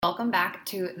Welcome back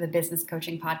to the Business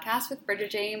Coaching Podcast with Bridget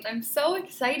James. I'm so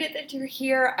excited that you're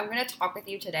here. I'm going to talk with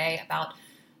you today about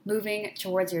moving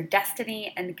towards your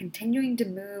destiny and continuing to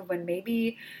move when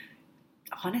maybe,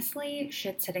 honestly,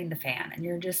 shit's hitting the fan and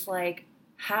you're just like,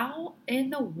 how in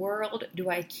the world do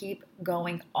I keep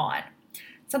going on?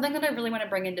 Something that I really want to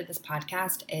bring into this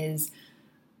podcast is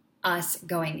us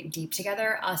going deep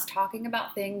together, us talking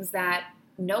about things that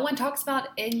no one talks about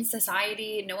in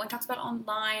society, no one talks about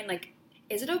online. Like,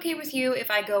 is it okay with you if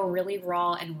I go really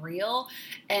raw and real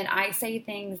and I say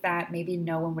things that maybe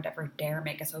no one would ever dare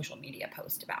make a social media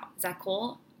post about? Is that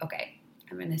cool? Okay,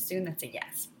 I'm going to assume that's a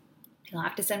yes. You'll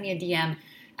have to send me a DM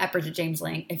at Bridget James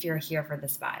Link if you're here for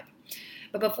this vibe.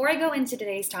 But before I go into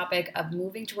today's topic of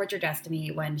moving towards your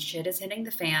destiny when shit is hitting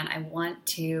the fan, I want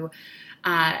to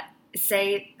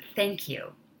say thank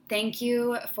you. Thank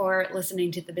you for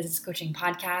listening to the Business Coaching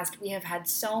Podcast. We have had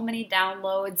so many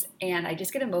downloads, and I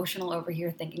just get emotional over here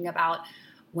thinking about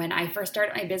when I first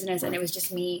started my business and it was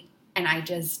just me, and I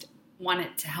just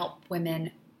wanted to help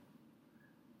women.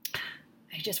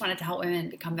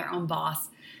 Become their own boss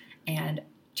and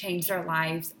change their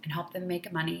lives and help them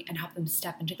make money and help them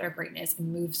step into their greatness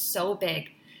and move so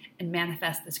big and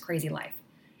manifest this crazy life.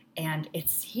 And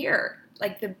it's here.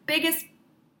 Like, the biggest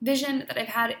vision that I've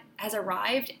had has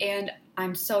arrived, and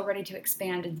I'm so ready to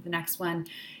expand into the next one.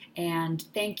 And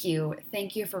thank you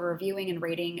for reviewing and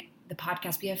rating the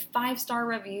podcast. We have 5-star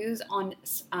reviews on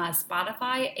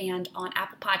Spotify and on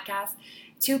Apple Podcasts.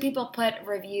 2 people put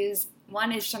reviews.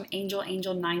 One is from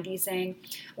Angel90 saying,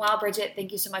 "Wow, Bridget,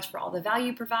 thank you so much for all the value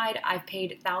you provide. I've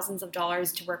paid thousands of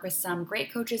dollars to work with some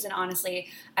great coaches, and honestly,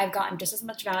 I've gotten just as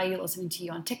much value listening to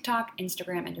you on TikTok,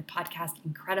 Instagram, and your podcast.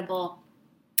 Incredible."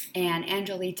 And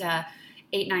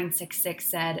Angelita8966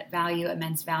 said, "Value,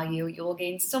 immense value. You will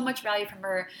gain so much value from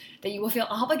her that you will feel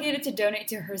obligated to donate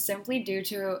to her simply due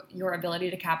to your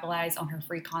ability to capitalize on her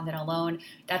free content alone.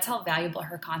 That's how valuable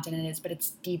her content is, but it's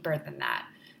deeper than that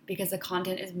because the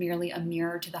content is merely a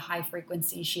mirror to the high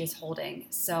frequency she is holding.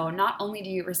 So not only do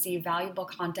you receive valuable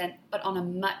content, but on a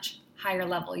much higher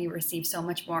level, you receive so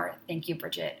much more. Thank you,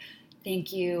 Bridget."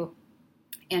 Thank you,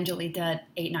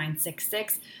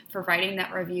 Angelita8966, for writing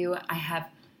that review. I have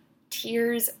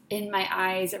tears in my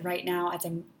eyes right now as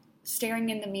I'm staring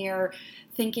in the mirror,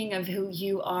 thinking of who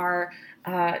you are.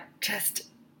 I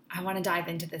want to dive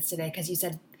into this today because you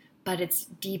said, but it's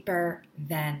deeper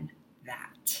than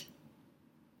that.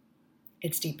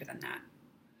 It's deeper than that.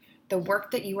 The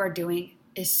work that you are doing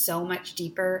is so much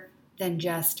deeper than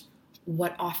just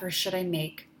what offers should I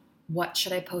make? What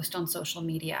should I post on social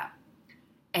media?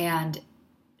 And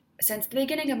since the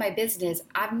beginning of my business,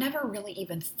 I've never really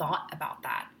even thought about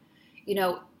that. You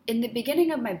know, in the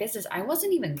beginning of my business, I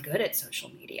wasn't even good at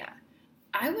social media.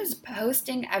 I was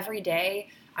posting every day.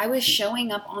 I was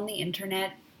showing up on the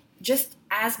internet just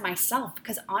as myself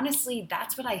because honestly,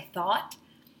 that's what I thought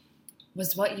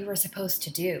was what you were supposed to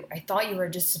do. I thought you were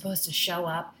just supposed to show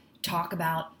up, talk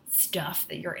about stuff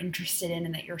that you're interested in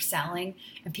and that you're selling,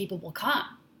 and people will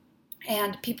come.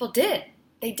 And people did.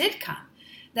 They did come.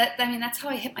 That's how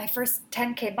I hit my first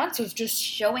 10K months, was just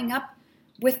showing up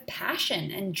with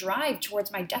passion and drive towards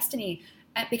my destiny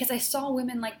because I saw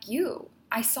women like you.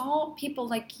 I saw people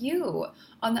like you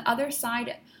on the other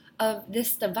side of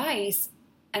this device,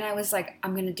 and I was like,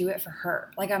 I'm going to do it for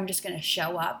her. Like, I'm just going to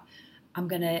show up. I'm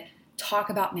going to talk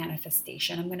about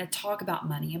manifestation. I'm going to talk about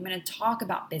money. I'm going to talk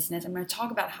about business. I'm going to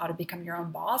talk about how to become your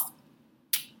own boss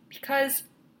because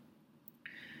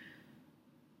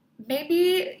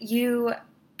maybe you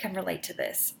can relate to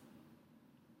this.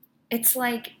 It's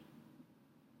like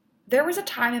there was a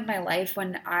time in my life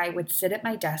when I would sit at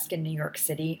my desk in New York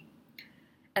City,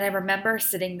 and I remember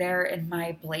sitting there in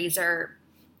my blazer,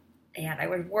 and I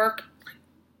would work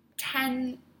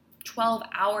 10, 12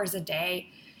 hours a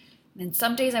day. And then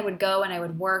some days I would go and I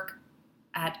would work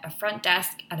at a front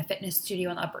desk at a fitness studio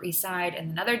on the Upper East Side,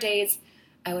 and then other days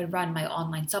I would run my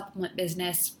online supplement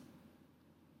business.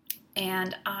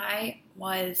 And I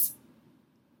was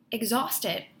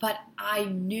exhausted, but I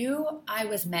knew I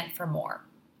was meant for more.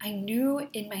 I knew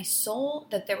in my soul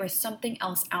that there was something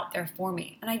else out there for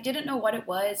me, and I didn't know what it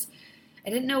was. I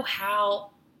didn't know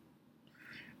how.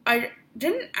 I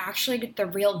didn't actually get the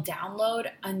real download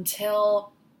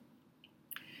until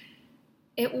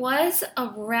it was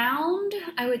around,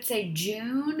 I would say,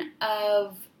 June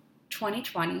of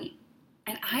 2020,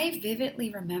 and I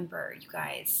vividly remember, you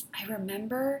guys, I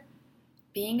remember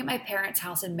being at my parents'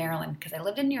 house in Maryland because I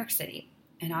lived in New York City,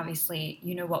 and obviously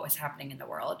you know what was happening in the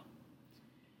world.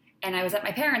 And I was at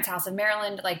my parents' house in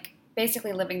Maryland, like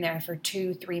basically living there for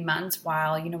 2-3 months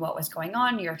while you know what was going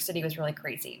on. New York City was really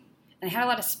crazy. And I had a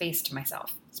lot of space to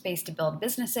myself, space to build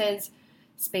businesses,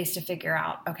 space to figure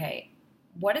out, okay,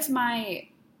 what is my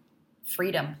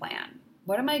freedom plan?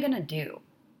 What am I going to do?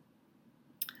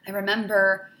 I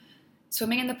remember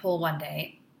swimming in the pool one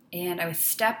day, and I was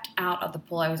stepped out of the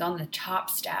pool. I was on the top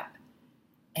step,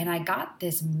 and I got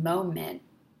this moment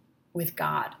with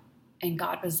God. And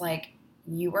God was like,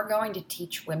 you are going to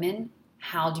teach women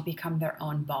how to become their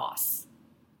own boss.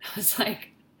 I was like,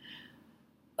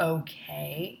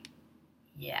 okay,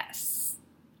 yes,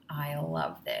 I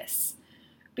love this.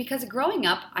 Because growing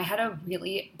up, I had a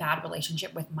really bad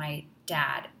relationship with my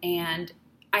dad, and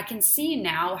I can see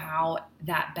now how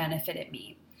that benefited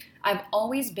me. I've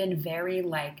always been very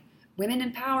like women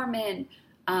empowerment,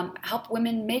 help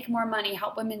women make more money,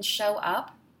 help women show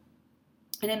up.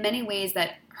 And in many ways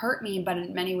that hurt me, but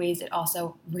in many ways it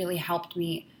also really helped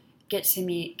me get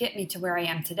me to where I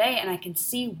am today. And I can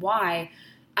see why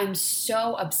I'm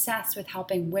so obsessed with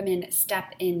helping women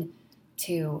step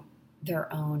into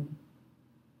their own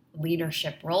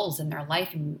leadership roles in their life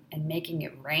and making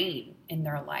it rain in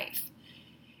their life.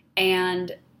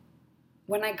 And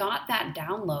when I got that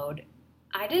download,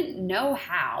 I didn't know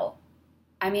how.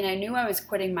 I mean, I knew I was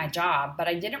quitting my job, but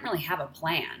I didn't really have a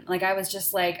plan. Like, I was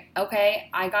just like, okay,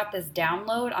 I got this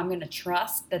download. I'm going to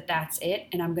trust that that's it.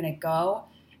 And I'm going to go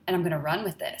and I'm going to run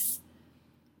with this.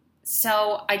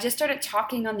 So I just started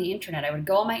talking on the internet. I would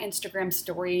go on my Instagram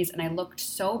stories and I looked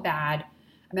so bad. I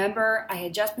remember I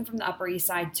had just moved from the Upper East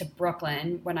Side to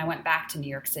Brooklyn when I went back to New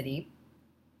York City.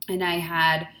 And I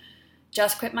had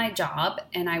just quit my job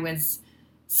and I was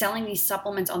selling these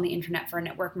supplements on the internet for a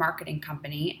network marketing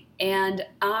company. And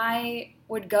I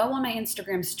would go on my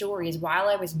Instagram stories while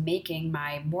I was making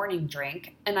my morning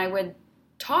drink, and I would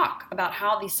talk about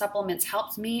how these supplements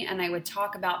helped me, and I would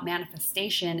talk about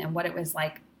manifestation and what it was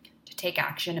like to take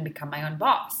action and become my own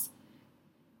boss.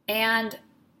 And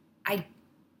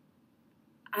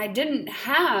I didn't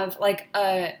have like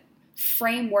a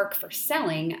framework for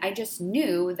selling. I just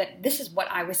knew that this is what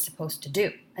I was supposed to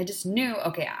do. I just knew,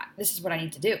 okay, this is what I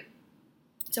need to do.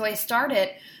 So I started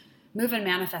Move and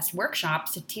Manifest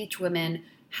workshops to teach women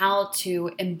how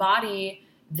to embody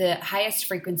the highest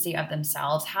frequency of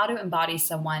themselves, how to embody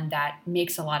someone that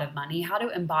makes a lot of money, how to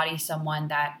embody someone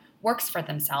that works for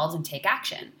themselves and take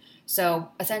action. So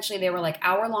essentially they were like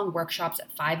hour-long workshops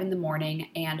at 5 a.m,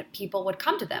 and people would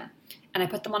come to them. And I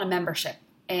put them on a membership.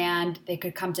 And they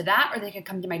could come to that, or they could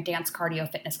come to my dance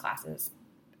cardio fitness classes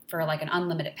for like an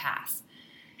unlimited pass.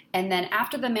 And then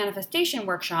after the manifestation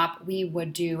workshop, we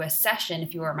would do a session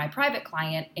if you were my private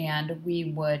client, and we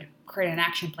would create an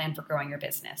action plan for growing your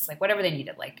business, like whatever they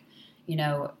needed, like,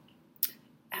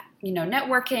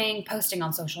 networking, posting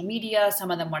on social media.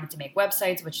 Some of them wanted to make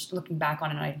websites, which looking back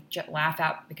on it, I laugh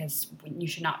at, because you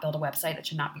should not build a website. That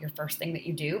should not be your first thing that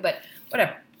you do, but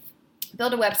whatever.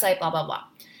 Build a website, blah, blah, blah.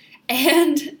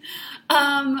 And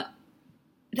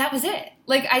that was it.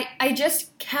 Like, I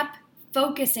just kept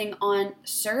focusing on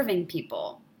serving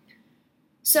people.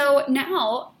 So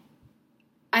now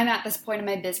I'm at this point in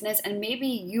my business, and maybe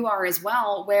you are as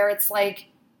well, where it's like,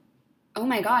 oh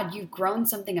my God, you've grown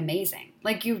something amazing.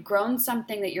 Like, you've grown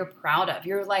something that you're proud of.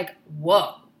 You're like,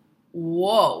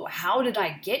 whoa, how did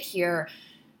I get here?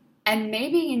 And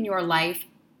maybe in your life,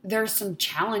 there's some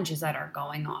challenges that are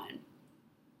going on.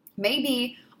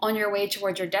 Maybe on your way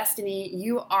towards your destiny,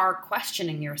 you are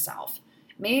questioning yourself.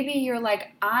 Maybe you're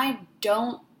like, I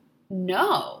don't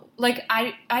know. Like,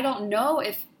 I don't know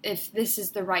if this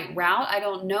is the right route. I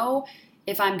don't know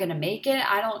if I'm going to make it.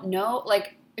 I don't know.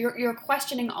 Like, you're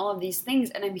questioning all of these things.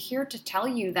 And I'm here to tell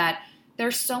you that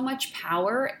there's so much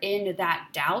power in that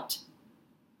doubt.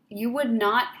 You would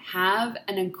not have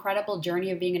an incredible journey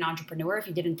of being an entrepreneur if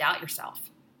you didn't doubt yourself.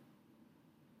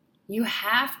 You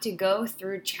have to go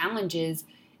through challenges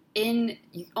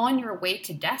on your way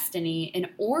to destiny in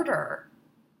order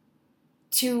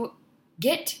to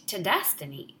get to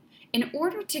destiny. In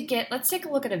order to let's take a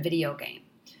look at a video game.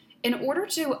 In order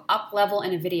to up level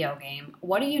in a video game,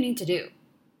 what do you need to do?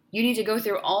 You need to go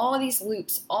through all of these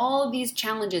loops, all of these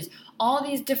challenges, all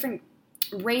these different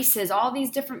races, all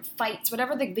these different fights,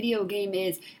 whatever the video game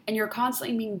is, and you're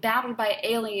constantly being battled by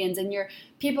aliens, and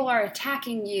people are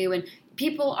attacking you, and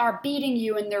people are beating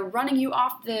you, and they're running you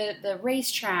off the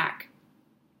racetrack.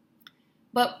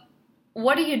 But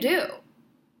what do you do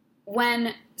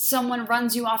when someone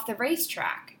runs you off the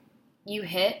racetrack? You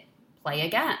hit play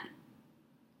again.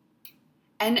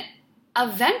 And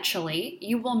eventually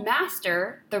you will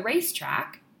master the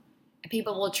racetrack.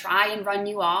 People will try and run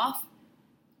you off,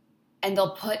 and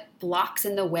they'll put blocks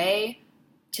in the way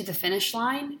to the finish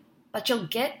line, but you'll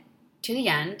get to the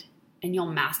end and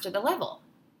you'll master the level.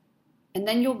 And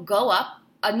then you'll go up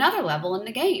another level in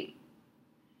the game.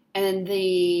 And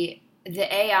the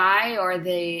AI or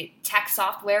the tech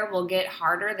software will get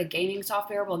harder. The gaming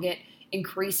software will get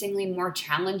increasingly more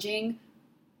challenging.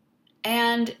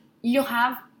 And you'll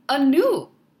have a new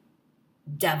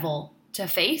devil to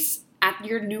face at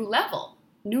your new level.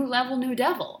 New level, new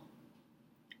devil.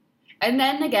 And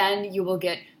then again, you will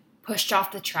get pushed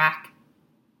off the track,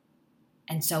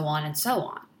 and so on and so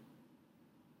on.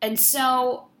 And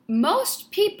so most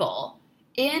people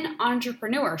in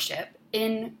entrepreneurship,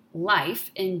 in life,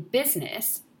 in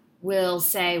business, will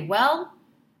say, well,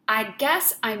 I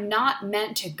guess I'm not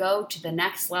meant to go to the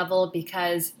next level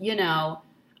because,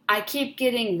 I keep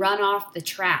getting run off the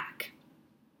track.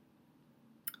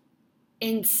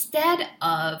 Instead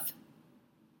of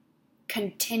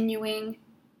continuing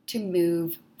to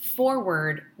move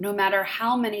forward, no matter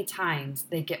how many times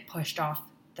they get pushed off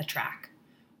the track,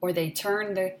 or they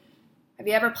turn have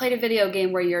you ever played a video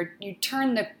game where you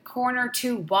turn the corner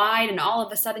too wide and all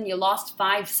of a sudden you lost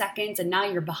 5 seconds and now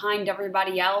you're behind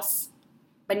everybody else?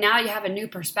 But now you have a new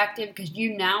perspective because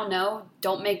you now know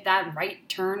don't make that right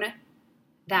turn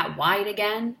that wide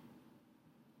again.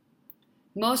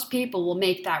 Most people will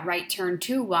make that right turn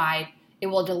too wide. It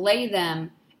will delay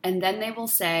them, and then they will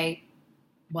say,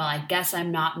 well, I guess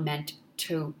I'm not meant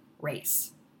to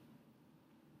race.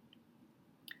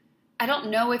 I don't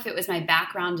know if it was my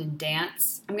background in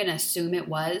dance. I'm going to assume it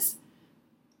was.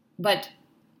 But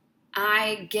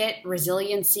I get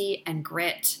resiliency and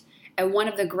grit. And one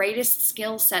of the greatest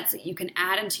skill sets that you can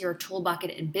add into your tool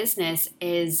bucket in business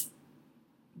is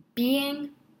being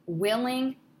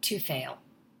willing to fail.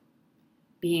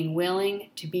 Being willing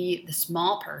to be the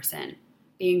small person.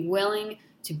 Being willing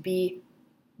to be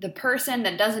the person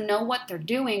that doesn't know what they're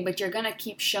doing, but you're going to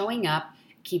keep showing up,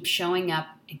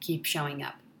 and keep showing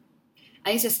up.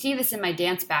 I used to see this in my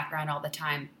dance background all the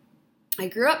time. I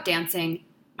grew up dancing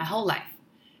my whole life,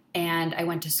 and I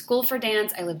went to school for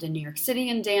dance. I lived in New York City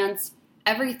in dance.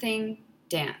 Everything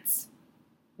dance.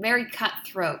 Very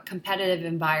cutthroat, competitive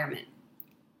environment.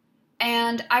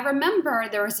 And I remember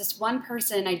there was this one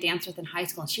person I danced with in high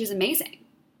school, and she was amazing.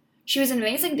 She was an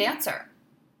amazing dancer.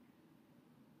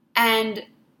 And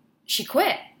she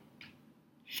quit.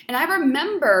 And I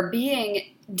remember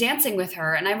dancing with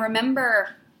her, and I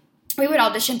remember we would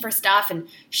audition for stuff, and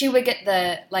she would get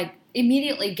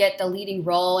immediately get the leading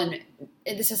role, and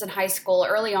this was in high school,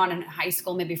 early on in high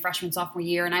school, maybe freshman, sophomore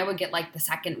year, and I would get the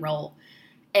second role.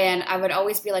 And I would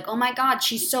always be like, oh my God,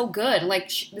 she's so good.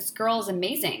 This girl is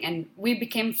amazing. And we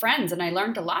became friends, and I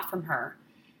learned a lot from her.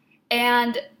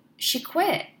 And she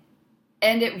quit.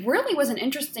 And it really was an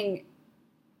interesting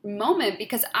moment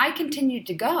because I continued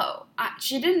to go. I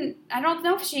don't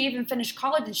know if she even finished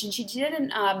college, and she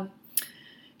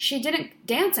didn't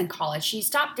dance in college. She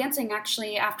stopped dancing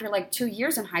actually after 2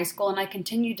 years in high school, and I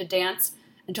continued to dance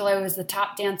until I was the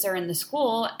top dancer in the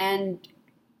school and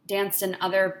danced in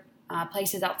other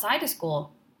places outside of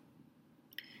school.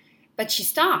 But she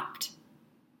stopped.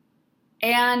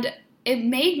 And it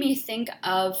made me think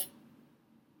of,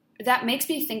 that makes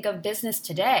me think of business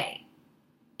today.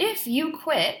 If you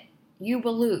quit, you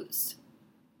will lose.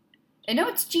 I know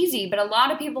it's cheesy, but a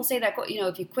lot of people say that,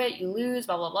 if you quit, you lose,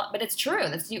 blah, blah, blah. But it's true.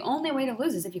 That's the only way to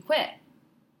lose is if you quit.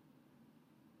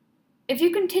 If you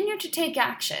continue to take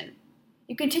action,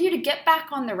 you continue to get back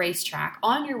on the racetrack,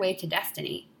 on your way to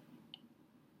destiny,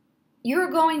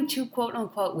 you're going to, quote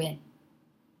unquote, win.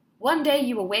 One day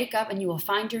you will wake up and you will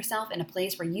find yourself in a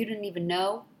place where you didn't even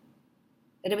know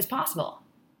that it was possible.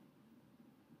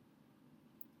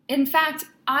 In fact,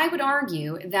 I would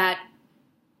argue that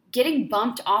getting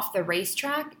bumped off the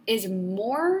racetrack is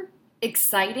more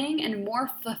exciting and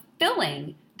more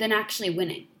fulfilling than actually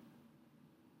winning.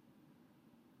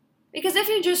 Because if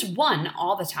you just won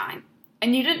all the time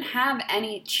and you didn't have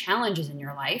any challenges in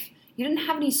your life, you didn't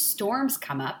have any storms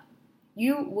come up,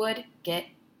 you would get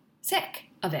sick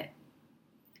of it.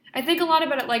 I think a lot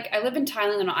about it. I live in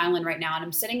Thailand on an island right now, and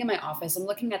I'm sitting in my office. I'm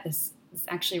looking at this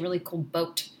actually really cool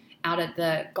boat out at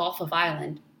the Gulf of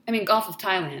Thailand.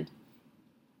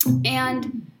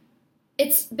 And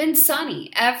it's been sunny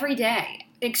every day,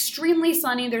 extremely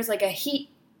sunny. There's a heat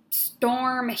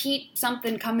storm,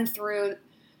 something coming through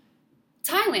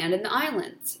Thailand and the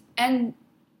islands. And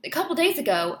a couple days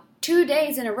ago, 2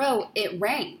 days in a row, it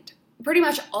rained pretty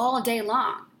much all day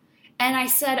long. And I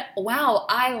said, wow,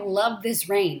 I love this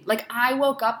rain. I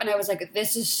woke up and I was like,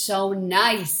 this is so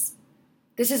nice.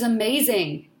 This is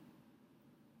amazing.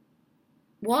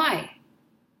 Why?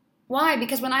 Why?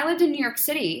 Because when I lived in New York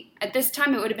City, at this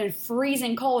time it would have been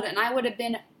freezing cold, and I would have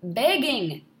been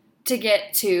begging to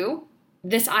get to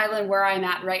this island where I'm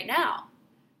at right now.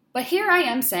 But here I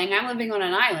am saying I'm living on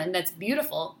an island that's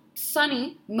beautiful,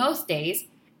 sunny most days,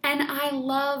 and I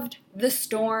loved the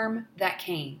storm that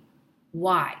came.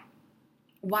 Why?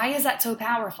 Why is that so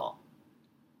powerful?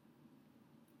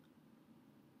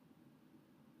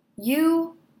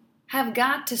 You have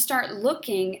got to start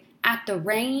looking at the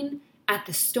rain, at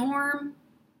the storm,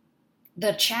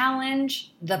 the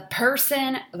challenge, the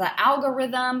person, the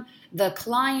algorithm, the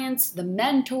clients, the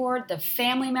mentor, the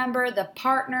family member, the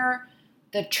partner,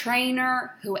 the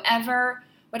trainer, whoever,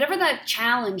 whatever that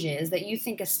challenge is that you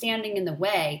think is standing in the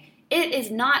way, it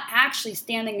is not actually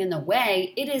standing in the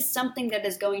way. It is something that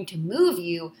is going to move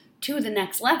you to the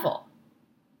next level.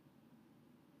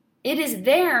 It is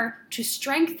there to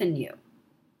strengthen you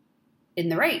in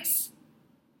the race.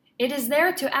 It is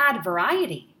there to add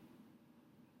variety.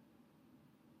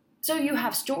 So you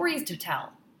have stories to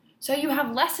tell. So you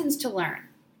have lessons to learn.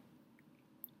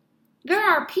 There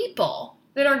are people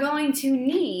that are going to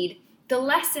need the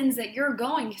lessons that you're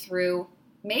going through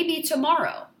maybe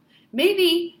tomorrow.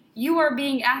 Maybe you are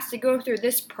being asked to go through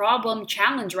this problem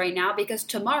challenge right now because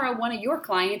tomorrow one of your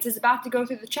clients is about to go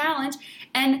through the challenge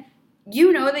and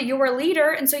you know that you're a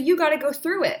leader and so you got to go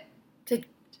through it to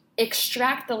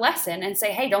extract the lesson and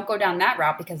say, hey, don't go down that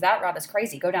route because that route is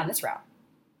crazy. Go down this route.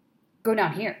 Go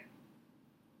down here.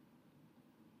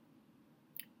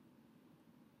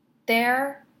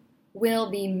 There will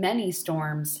be many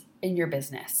storms in your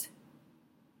business.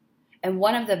 And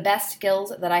one of the best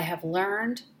skills that I have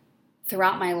learned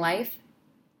throughout my life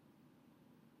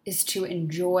is to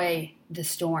enjoy the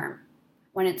storm.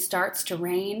 When it starts to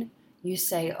rain, you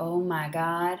say, oh my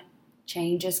God,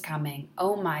 change is coming.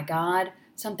 Oh my God,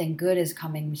 something good is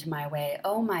coming to my way.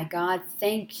 Oh my God,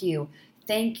 thank you.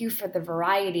 Thank you for the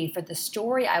variety, for the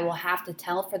story I will have to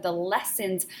tell, for the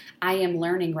lessons I am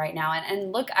learning right now.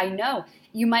 And look, I know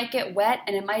you might get wet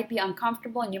and it might be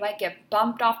uncomfortable and you might get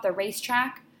bumped off the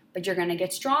racetrack, but you're going to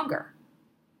get stronger.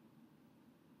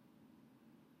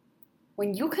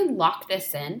 When you can lock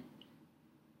this in,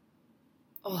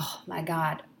 oh my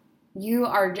God,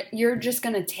 you're just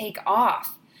going to take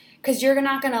off because you're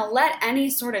not going to let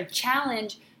any sort of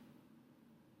challenge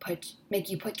make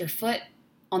you put your foot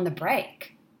on the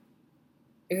brake.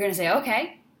 You're going to say,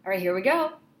 okay, all right, here we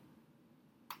go.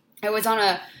 I was on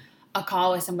a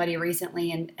call with somebody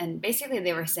recently and basically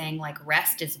they were saying like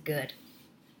rest is good.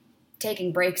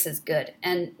 Taking breaks is good.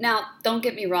 And now, don't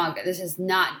get me wrong, this is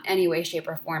not any way, shape,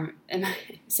 or form am I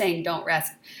saying don't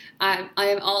rest. I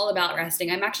am all about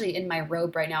resting. I'm actually in my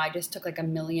robe right now. I just took like a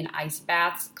million ice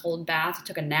baths, cold baths,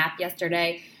 took a nap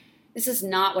yesterday. This is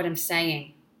not what I'm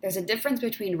saying. There's a difference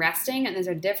between resting and there's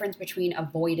a difference between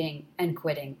avoiding and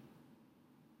quitting.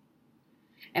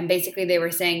 And basically they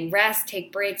were saying rest,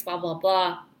 take breaks, blah, blah,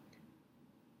 blah.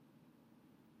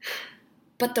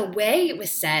 But the way it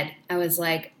was said, I was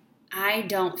like, I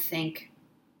don't think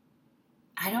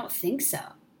so.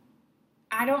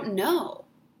 I don't know.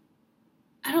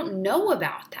 I don't know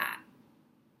about that.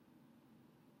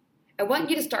 I want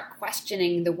you to start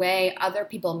questioning the way other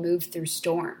people move through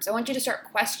storms. I want you to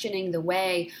start questioning the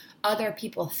way other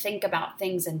people think about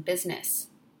things in business.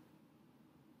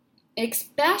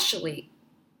 Especially,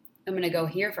 I'm going to go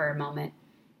here for a moment,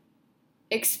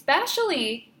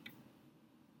 especially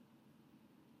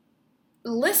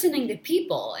listening to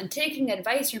people and taking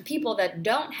advice from people that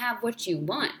don't have what you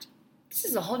want. This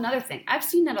is a whole nother thing. I've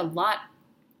seen that a lot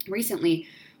recently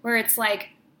where it's like,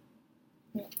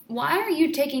 why are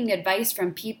you taking advice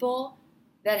from people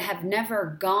that have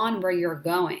never gone where you're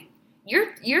going?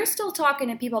 You're still talking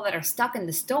to people that are stuck in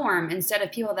the storm instead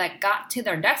of people that got to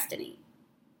their destiny,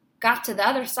 got to the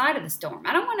other side of the storm.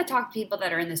 I don't want to talk to people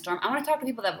that are in the storm. I want to talk to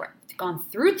people that have gone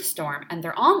through the storm and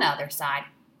they're on the other side,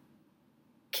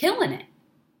 killing it.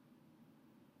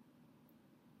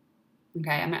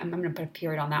 Okay, I'm going to put a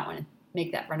period on that one and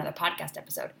make that for another podcast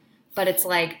episode. But it's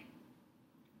like,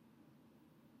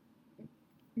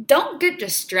 don't get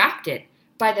distracted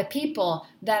by the people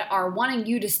that are wanting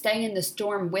you to stay in the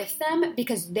storm with them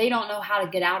because they don't know how to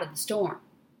get out of the storm.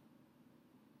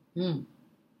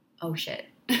 Oh shit.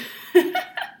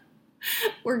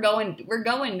 We're going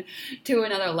to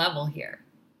another level here.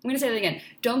 I'm going to say it again.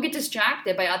 Don't get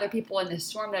distracted by other people in the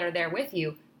storm that are there with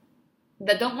you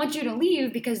that don't want you to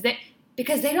leave because they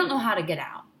don't know how to get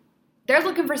out. They're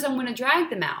looking for someone to drag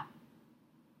them out.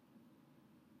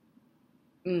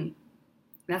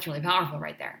 That's really powerful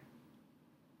right there.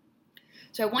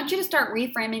 So I want you to start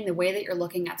reframing the way that you're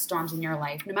looking at storms in your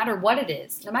life, no matter what it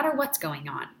is, no matter what's going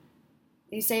on.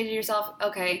 You say to yourself,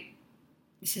 okay,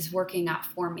 this is working out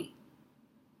for me.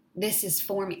 This is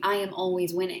for me. I am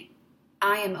always winning.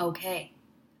 I am okay.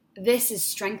 This is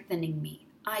strengthening me.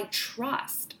 I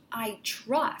trust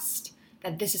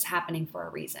that this is happening for a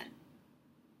reason.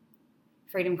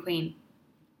 Freedom Queen,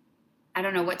 I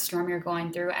don't know what storm you're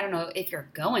going through. I don't know if you're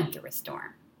going through a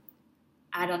storm.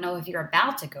 I don't know if you're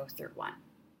about to go through one.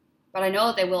 But I know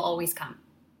that they will always come.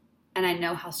 And I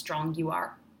know how strong you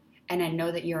are. And I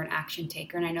know that you're an action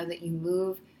taker. And I know that you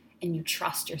move and you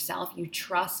trust yourself. You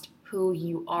trust who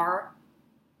you are.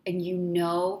 And you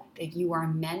know that you are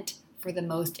meant for the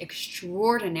most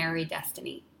extraordinary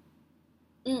destiny.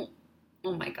 Oh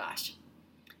my gosh.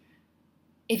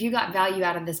 If you got value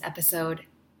out of this episode,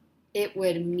 it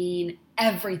would mean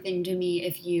everything to me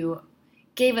if you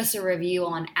gave us a review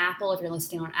on Apple, if you're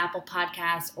listening on Apple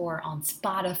Podcasts or on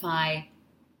Spotify.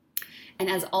 And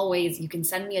as always, you can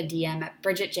send me a DM at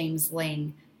Bridget James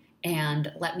Ling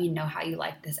and let me know how you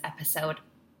liked this episode.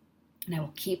 And I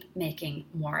will keep making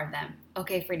more of them.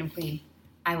 Okay, Freedom Queen,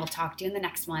 I will talk to you in the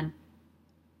next one.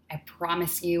 I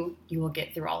promise you, you will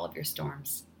get through all of your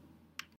storms.